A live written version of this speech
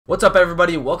What's up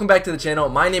everybody, welcome back to the channel.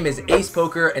 My name is Ace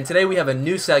Poker and today we have a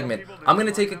new segment. I'm going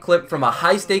to take a clip from a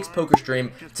high stakes poker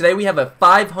stream. Today we have a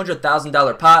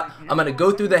 $500,000 pot. I'm going to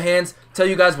go through the hands, tell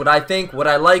you guys what I think, what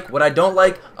I like, what I don't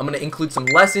like. I'm going to include some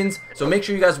lessons, so make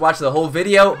sure you guys watch the whole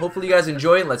video. Hopefully you guys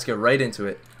enjoy it. Let's get right into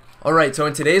it. Alright, so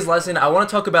in today's lesson, I want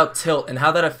to talk about tilt and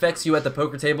how that affects you at the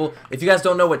poker table. If you guys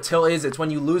don't know what tilt is, it's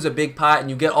when you lose a big pot and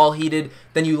you get all heated,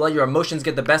 then you let your emotions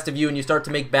get the best of you and you start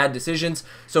to make bad decisions.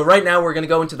 So right now, we're going to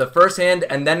go into the first hand,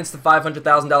 and then it's the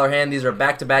 $500,000 hand. These are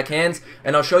back-to-back hands,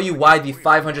 and I'll show you why the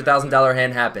 $500,000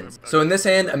 hand happens. So in this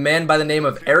hand, a man by the name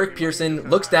of Alan Keating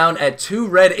looks down at two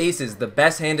red aces, the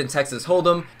best hand in Texas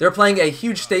Hold'em. They're playing a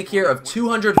huge stake here of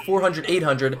 200, 400,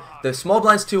 800. The small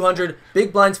blind's 200,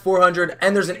 big blind's 400,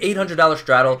 and there's an $800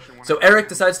 straddle. So Eric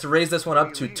decides to raise this one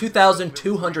up to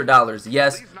 $2,200.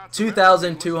 Yes,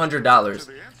 $2,200.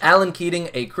 Alan Keating,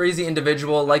 a crazy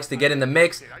individual, likes to get in the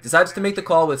mix, decides to make the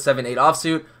call with 7-8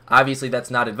 offsuit. Obviously, that's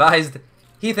not advised.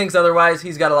 He thinks otherwise.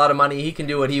 He's got a lot of money. He can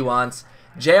do what he wants.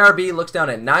 JRB looks down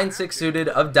at 9-6 suited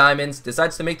of diamonds,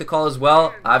 decides to make the call as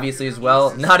well. Obviously as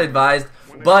well, not advised.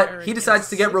 But he decides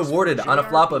to get rewarded on a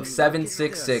flop of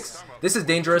 7-6-6. This is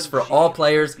dangerous for all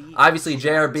players. Obviously,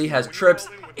 JRB has trips.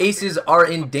 Aces are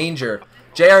in danger.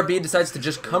 JRB decides to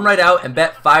just come right out and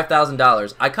bet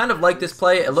 $5,000. I kind of like this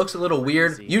play. It looks a little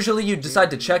weird. Usually you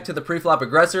decide to check to the pre-flop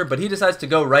aggressor, but he decides to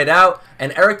go right out,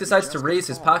 and Eric decides to raise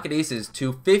his pocket aces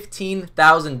to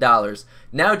 $15,000.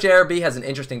 Now JRB has an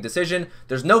interesting decision.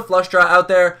 There's no flush draw out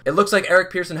there. It looks like Alan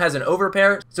Keating has an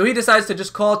overpair, so he decides to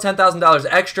just call $10,000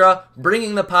 extra,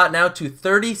 bringing the pot now to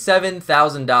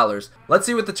 $37,000. Let's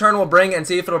see what the turn will bring and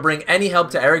see if it'll bring any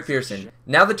help to Alan Keating.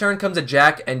 Now the turn comes a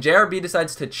jack, and JRB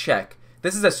decides to check.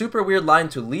 This is a super weird line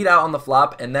to lead out on the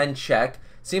flop and then check.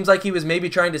 Seems like he was maybe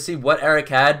trying to see what Eric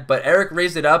had, but Eric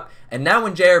raised it up, and now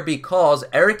when JRB calls,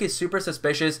 Eric is super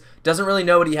suspicious, doesn't really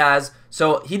know what he has,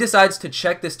 so he decides to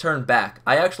check this turn back.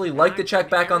 I actually like the check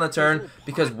back on the turn,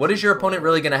 because what is your opponent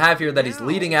really going to have here that he's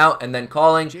leading out and then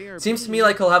calling? Seems to me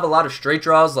like he'll have a lot of straight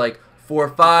draws like 4,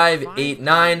 5, 8,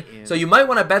 9. So you might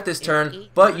want to bet this turn,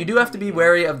 but you do have to be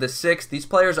wary of the 6. These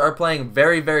players are playing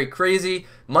very, very crazy.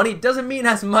 Money doesn't mean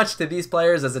as much to these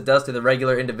players as it does to the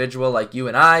regular individual like you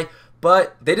and I,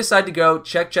 but they decide to go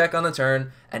check on the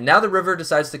turn, and now the river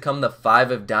decides to come the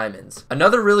 5 of diamonds.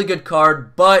 Another really good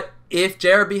card, but if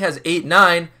JRB has 8,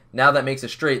 9, now that makes a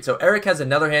straight. So Eric has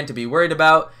another hand to be worried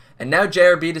about. And now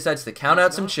JRB decides to count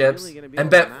out some chips and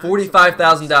bet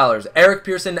 $45,000. Alan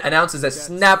Keating announces a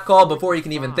snap call before he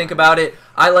can even think about it.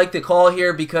 I like the call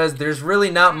here because there's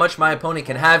really not much my opponent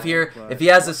can have here. If he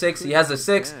has a 6, he has a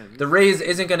 6. The raise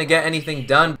isn't going to get anything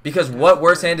done because what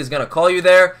worse hand is going to call you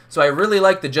there? So I really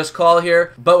like the just call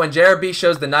here. But when JRB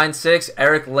shows the 9-6,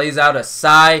 Eric lays out a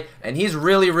sigh, and he's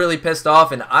really pissed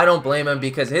off, and I don't blame him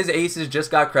because his aces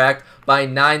just got cracked by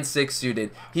 9-6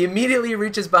 suited. He immediately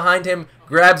reaches behind him,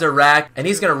 grabs a rack, and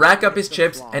he's going to rack up his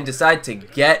chips and decide to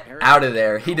get out of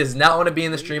there. He does not want to be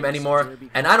in the stream anymore,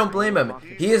 and I don't blame him.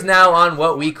 He is now on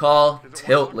what we call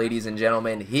tilt, ladies and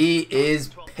gentlemen. He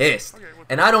is pissed.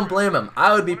 And I don't blame him.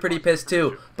 I would be pretty pissed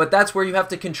too. But that's where you have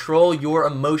to control your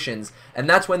emotions. And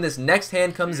that's when this next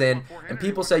hand comes in and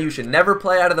people say you should never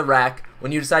play out of the rack.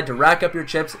 When you decide to rack up your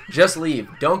chips, just leave.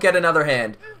 Don't get another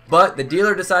hand. But the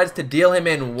dealer decides to deal him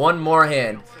in one more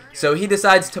hand. So he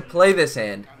decides to play this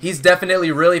hand. He's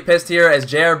definitely really pissed here as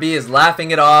JRB is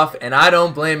laughing it off. And I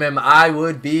don't blame him. I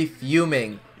would be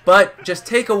fuming. But just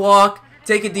take a walk,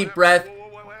 take a deep breath.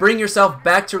 Bring yourself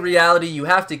back to reality. You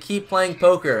have to keep playing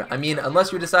poker. I mean,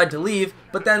 unless you decide to leave,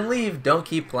 but then leave, don't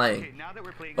keep playing.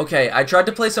 Okay, I tried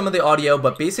to play some of the audio,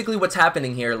 but basically what's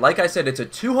happening here, like I said, it's a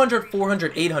 200,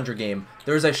 400, 800 game.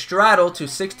 There's a straddle to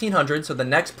 1600, so the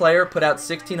next player put out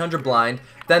 1600 blind.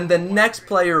 Then the next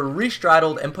player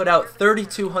restraddled and put out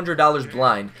 $3,200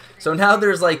 blind. So now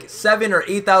there's like $7,000 or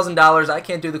 $8,000, I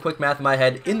can't do the quick math in my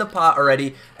head, in the pot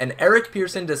already, and Alan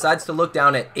Keating decides to look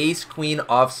down at ace-queen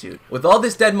offsuit. With all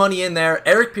this dead money in there,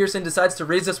 Alan Keating decides to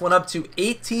raise this one up to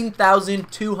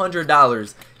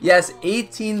 $18,200. Yes,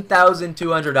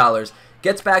 $18,200.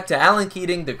 Gets back to Alan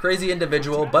Keating, the crazy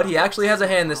individual, but he actually has a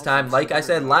hand this time. Like I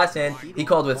said last hand, he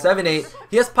called with 7-8.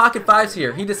 He has pocket 5s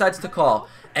here. He decides to call.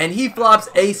 And he flops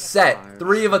a set,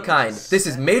 3 of a kind. This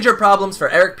is major problems for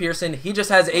Alan Keating. He just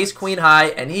has ace-queen high,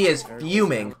 and he is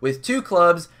fuming. With 2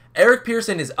 clubs, Alan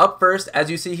Keating is up first. As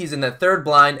you see, he's in the 3rd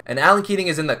blind, and Alan Keating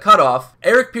is in the cutoff.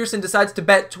 Alan Keating decides to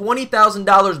bet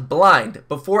 $20,000 blind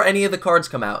before any of the cards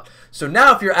come out. So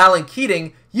now if you're Alan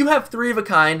Keating, you have 3 of a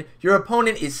kind, your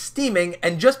opponent is steaming,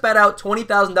 and just bet out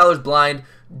 $20,000 blind.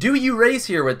 Do you raise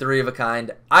here with 3 of a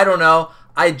kind? I don't know.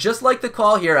 I just like the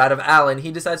call here out of Alan.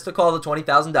 He decides to call the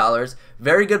 $20,000.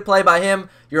 Very good play by him.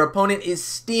 Your opponent is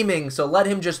steaming, so let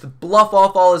him just bluff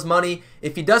off all his money.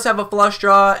 If he does have a flush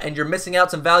draw and you're missing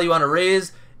out some value on a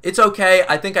raise, it's okay.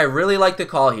 I think I really like the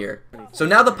call here. So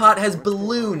now the pot has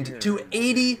ballooned to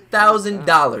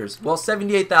 $80,000. Well,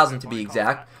 $78,000 to be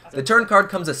exact. The turn card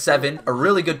comes a 7, a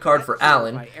really good card for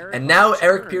Alan. And now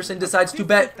Eric Persson decides to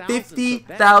bet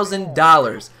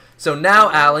 $50,000. So now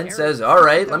Alan says,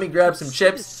 alright, let me grab some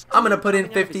chips. I'm going to put in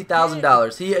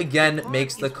 $50,000. He again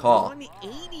makes the call.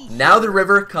 Now the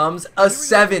river comes a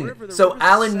 7. So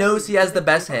Alan knows he has the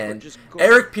best hand.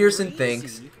 Eric Persson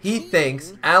thinks,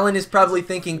 Alan is probably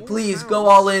thinking, please go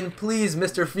all in. Please,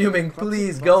 Mr. Fuming,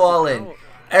 please go all in.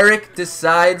 Eric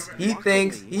decides, he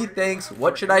thinks,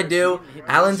 what should I do?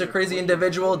 Alan's a crazy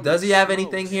individual. Does he have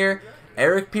anything here?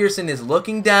 Eric Persson is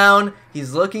looking down.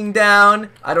 He's looking down.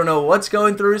 I don't know what's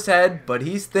going through his head, but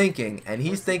he's thinking, and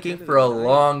he's thinking for a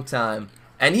long time.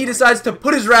 And he decides to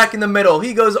put his rack in the middle.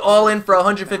 He goes all in for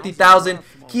 $150,000.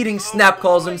 Keating snap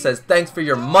calls him, says thanks for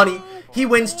your money. He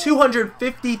wins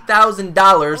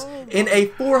 $250,000 in a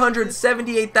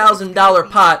 $478,000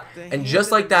 pot. And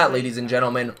just like that, ladies and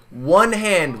gentlemen, one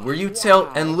hand where you tilt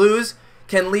and lose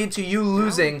can lead to you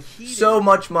losing so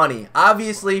much money.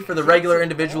 Obviously, for the regular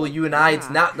individual, you and I, it's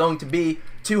not going to be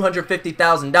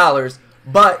 $250,000.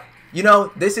 But, you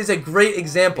know, this is a great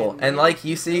example. And like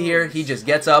you see here, he just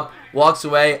gets up, walks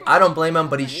away. I don't blame him,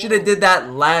 but he should have did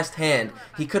that last hand.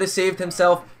 He could have saved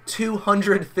himself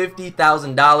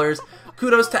 $250,000.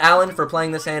 Kudos to Alan for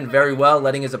playing this hand very well,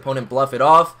 letting his opponent bluff it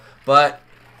off. But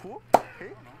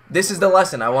this is the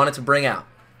lesson I wanted to bring out.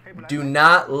 Do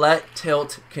not let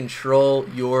tilt control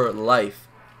your life.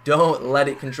 Don't let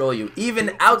it control you.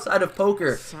 Even outside of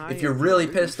poker, if you're really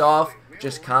pissed off,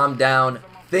 just calm down.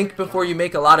 Think before you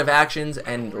make a lot of actions,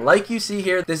 and like you see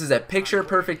here, this is a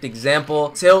picture-perfect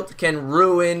example. Tilt can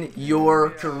ruin your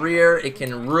career. It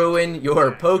can ruin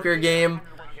your poker game.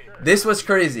 This was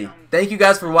crazy. Thank you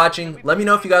guys for watching. Let me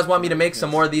know if you guys want me to make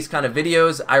some more of these kind of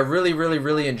videos. I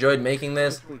really enjoyed making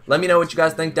this. Let me know what you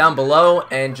guys think down below,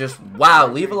 and just, wow,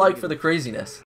 leave a like for the craziness.